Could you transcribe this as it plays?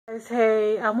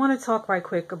Hey, I want to talk right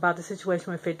quick about the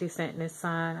situation with 50 Cent and his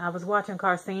son. I was watching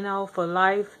Karceno for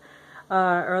Life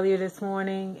earlier this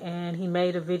morning, and he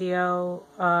made a video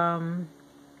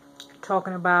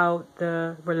talking about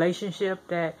the relationship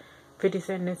that 50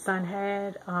 Cent and his son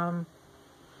had.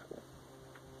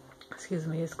 Excuse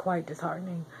me, it's quite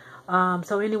disheartening.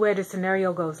 So anyway, the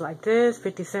scenario goes like this.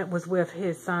 50 Cent was with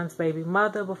his son's baby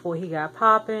mother before he got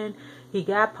popping. He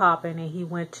got popping and he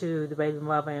went to the baby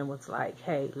mother and was like,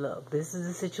 hey, look, this is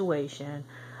the situation.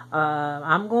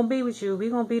 I'm going to be with you. We're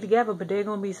going to be together, but there are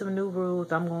going to be some new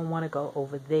rules. I'm going to want to go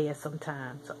over there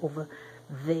sometimes, over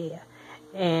there.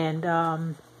 And,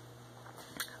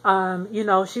 you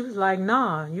know, she was like,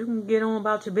 nah, you can get on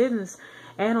about your business.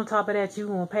 And on top of that, you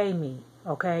going to pay me.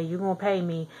 Okay, you're going to pay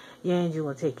me, and you're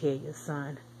going to take care of your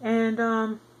son.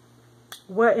 And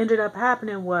what ended up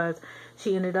happening was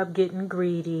she ended up getting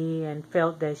greedy and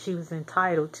felt that she was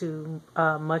entitled to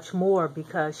much more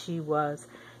because she was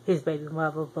his baby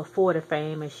mother before the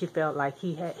fame, and she felt like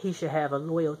he should have a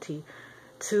loyalty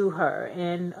to her.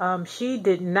 And she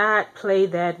did not play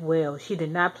that well. She did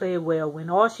not play it well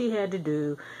when all she had to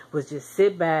do was just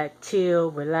sit back, chill,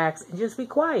 relax, and just be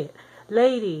quiet.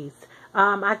 Ladies,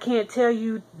 I can't tell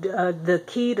you the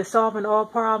key to solving all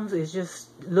problems is just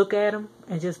look at them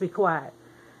and just be quiet.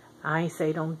 I ain't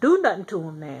say don't do nothing to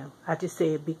them now. I just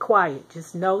said be quiet.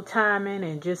 Just know timing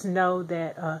and just know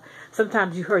that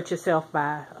sometimes you hurt yourself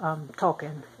by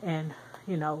talking and,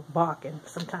 you know, barking.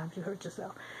 Sometimes you hurt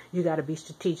yourself. You got to be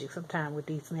strategic sometimes with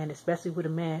these men, especially with a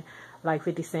man like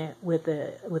 50 Cent with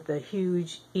a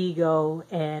huge ego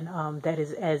and that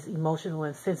is as emotional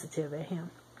and sensitive as him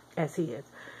as he is.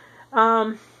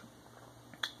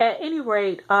 At any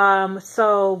rate,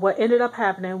 so what ended up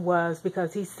happening was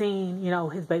because he's seen, you know,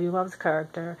 his baby mother's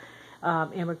character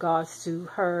in regards to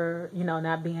her, you know,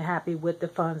 not being happy with the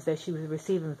funds that she was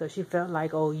receiving because she felt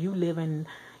like, oh, you living,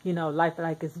 you know, life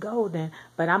like it's golden,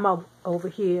 but I'm over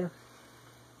here.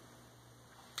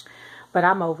 But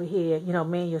I'm over here, you know,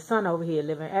 me and your son over here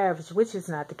living average, which is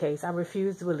not the case. I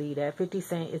refuse to believe that. 50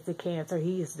 Cent is the Cancer.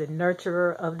 He is the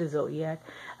nurturer of the zodiac.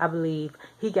 I believe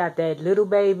he got that little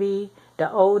baby,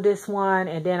 the oldest one,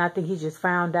 and then I think he just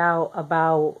found out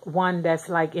about one that's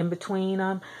like in between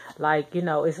them. Like, you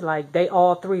know, it's like they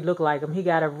all three look like him. He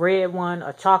got a red one,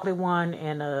 a chocolate one,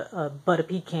 and a butter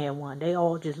pecan one. They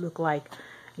all just look like,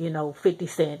 you know, 50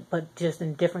 Cent, but just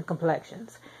in different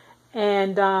complexions.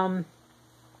 And,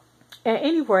 at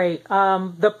any rate,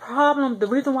 the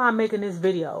reason why I'm making this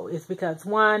video is because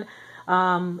one,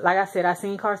 like I said, I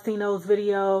seen Karceno's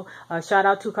video. Shout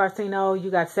out to Karceno. You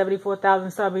got 74,000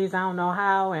 subbies. I don't know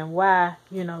how and why,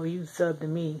 you know, you subbed to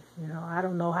me. You know, I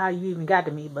don't know how you even got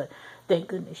to me, but thank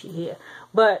goodness you're here.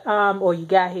 But, or you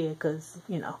got here because,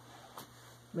 you know,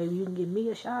 maybe you can give me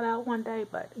a shout out one day,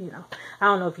 but, you know, I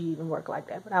don't know if you even work like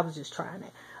that, but I was just trying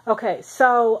it. Okay,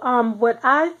 so what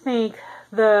I think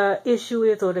the issue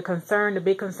is, or the concern, the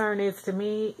big concern is to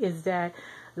me, is that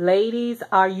ladies,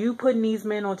 are you putting these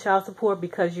men on child support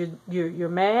because you're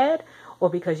mad or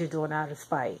because you're doing it out of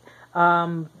spite?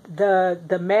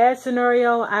 The mad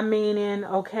scenario, I mean, in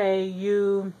okay,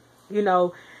 you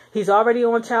know, he's already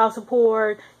on child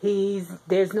support.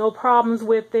 There's no problems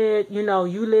with it. You know,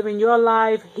 you living your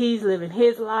life, he's living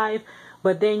his life.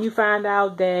 But then you find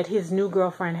out that his new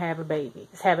girlfriend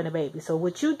is having a baby. So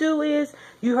what you do is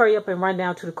you hurry up and run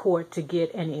down to the court to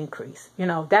get an increase. You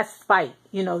know, that's spite.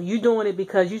 You know, you doing it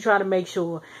because you try to make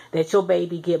sure that your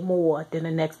baby get more than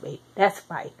the next baby. That's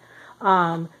spite.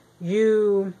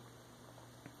 You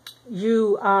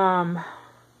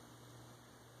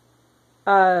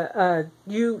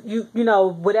know,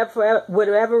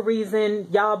 whatever reason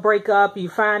y'all break up, you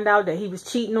find out that he was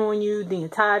cheating on you the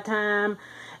entire time.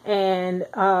 And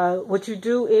what you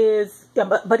do is,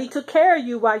 but he took care of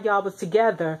you while y'all was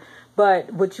together.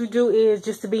 But what you do is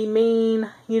just to be mean,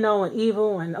 you know, and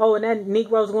evil, and oh, and that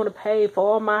Negro's going to pay for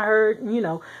all my hurt, you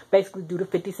know, basically do the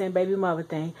 50 Cent baby mother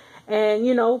thing. And,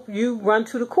 you know, you run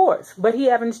to the courts. But he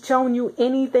haven't shown you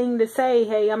anything to say,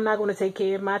 hey, I'm not going to take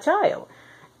care of my child,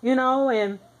 you know.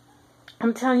 And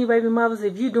I'm telling you, baby mothers,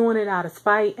 if you're doing it out of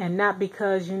spite and not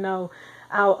because, you know,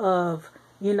 out of,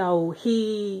 you know,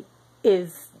 he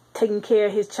is taking care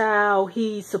of his child,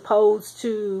 he's supposed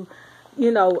to,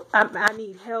 you know, I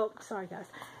need help. Sorry, guys.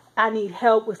 I need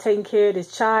help with taking care of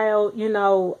this child. You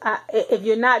know, if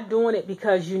you're not doing it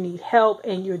because you need help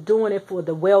and you're doing it for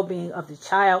the well-being of the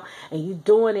child, and you're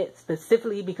doing it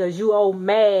specifically because you all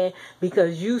mad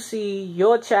because you see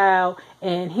your child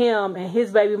and him and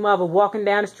his baby mother walking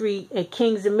down the street at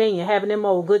King's Dominion having them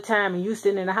old good time, and you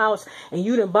sitting in the house and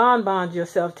you done bonboned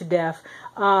yourself to death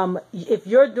If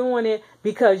you're doing it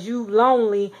because you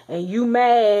lonely and you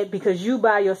mad because you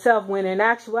by yourself, when in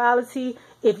actuality,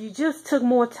 if you just took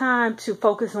more time to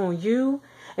focus on you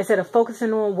instead of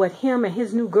focusing on what him and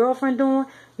his new girlfriend doing,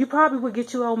 you probably would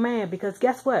get your old man. Because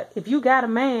guess what? If you got a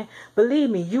man, believe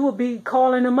me, you will be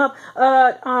calling him up.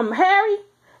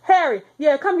 Harry,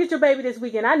 yeah, come get your baby this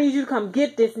weekend. I need you to come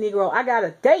get this Negro. I got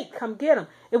a date. Come get him.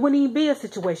 It wouldn't even be a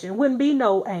situation. It wouldn't be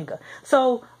no anger.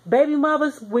 So, baby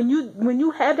mothers, when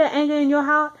you have that anger in your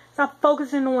heart, stop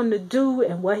focusing on the dude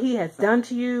and what he has done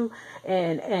to you,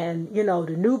 and you know,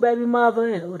 the new baby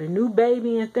mother or the new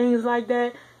baby and things like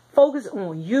that. Focus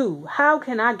on you. How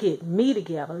can I get me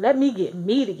together? Let me get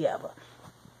me together.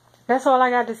 That's all I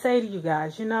got to say to you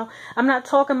guys, you know. I'm not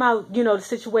talking about, you know, the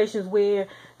situations where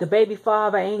the baby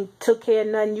father ain't took care of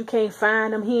nothing. You can't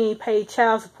find him. He ain't paid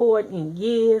child support in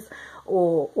years.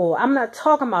 Or I'm not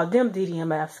talking about them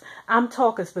DDMFs. I'm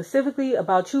talking specifically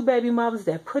about you baby mothers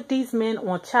that put these men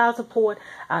on child support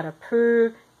out of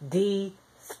pure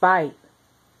spite.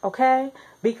 Okay?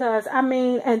 Because, I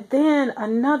mean, and then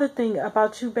another thing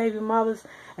about you baby mothers,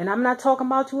 and I'm not talking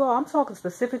about you all. I'm talking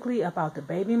specifically about the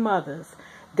baby mothers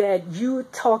that you're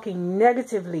talking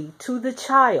negatively to the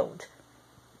child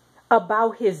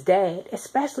about his dad,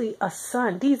 especially a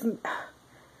son.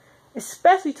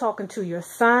 Especially talking to your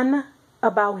son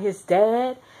about his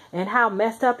dad and how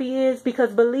messed up he is.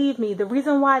 Because believe me, the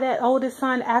reason why that oldest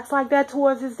son acts like that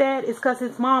towards his dad is because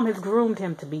his mom has groomed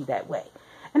him to be that way.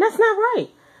 And that's not right,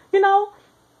 you know.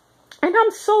 And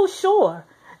I'm so sure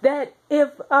that if,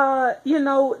 you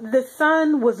know, the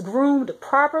son was groomed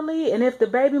properly, and if the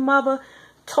baby mother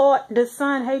taught the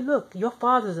son, hey, look, your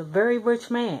father's a very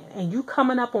rich man, and you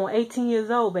coming up on 18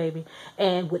 years old, baby,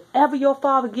 and whatever your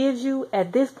father gives you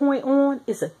at this point on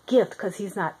is a gift, because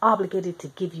he's not obligated to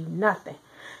give you nothing.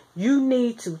 You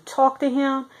need to talk to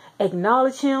him,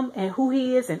 acknowledge him and who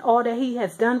he is and all that he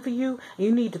has done for you.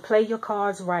 You need to play your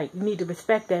cards right. You need to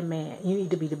respect that man. You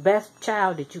need to be the best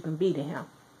child that you can be to him,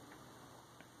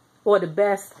 or the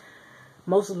best,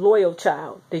 most loyal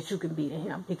child that you can be to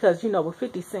him. Because, you know, with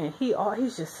 50 Cent,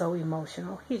 he's just so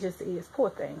emotional. He just is. Poor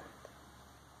thing.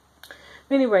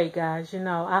 Anyway, guys, you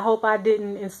know, I hope I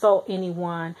didn't insult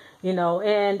anyone, you know,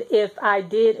 and if I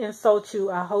did insult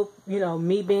you, I hope, you know,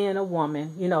 me being a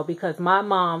woman, you know, because my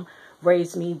mom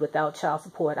raised me without child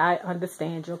support. I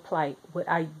understand your plight. What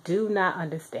I do not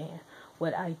understand,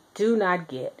 what I do not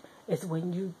get is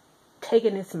when you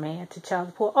taking this man to child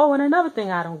support. Oh, and another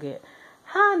thing I don't get.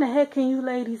 How in the heck can you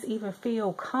ladies even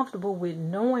feel comfortable with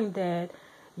knowing that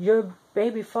your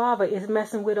baby father is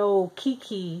messing with old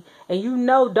Kiki, and you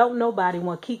know don't nobody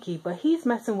want Kiki, but he's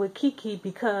messing with Kiki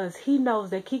because he knows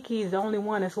that Kiki is the only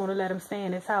one that's going to let him stay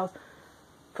in his house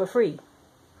for free.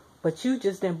 But you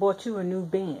just then bought you a new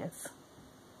Benz.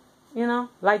 You know?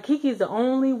 Like Kiki's the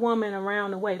only woman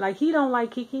around the way. Like he don't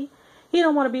like Kiki. He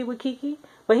don't want to be with Kiki.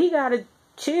 But he got to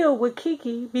chill with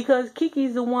Kiki because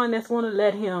Kiki's the one that's going to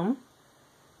let him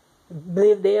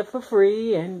live there for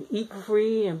free and eat for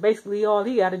free. And basically all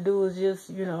he got to do is just,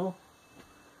 you know,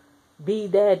 be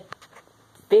that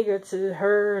figure to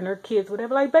her and her kids,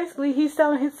 whatever. Like basically he's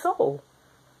selling his soul.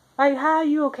 Like how are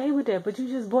you okay with that? But you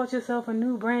just bought yourself a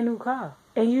brand new car.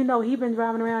 And you know he been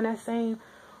driving around that same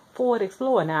Ford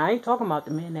Explorer. Now I ain't talking about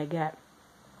the man that got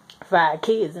 5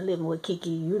 kids and living with Kiki,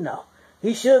 you know.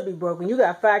 He should be broken. You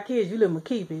got 5 kids, you living with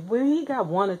Kiki. When he got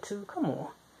 1 or 2, come on.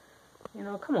 You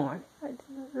know, come on.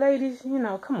 Ladies, you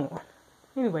know, come on.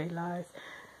 Anyway, guys,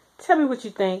 tell me what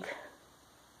you think.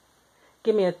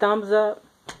 Give me a thumbs up.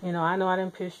 You know I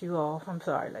didn't piss you off. I'm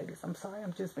sorry, ladies. I'm sorry.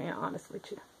 I'm just being honest with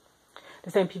you.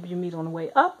 The same people you meet on the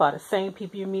way up are the same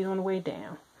people you meet on the way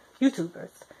down. YouTubers,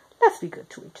 let's be good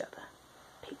to each other.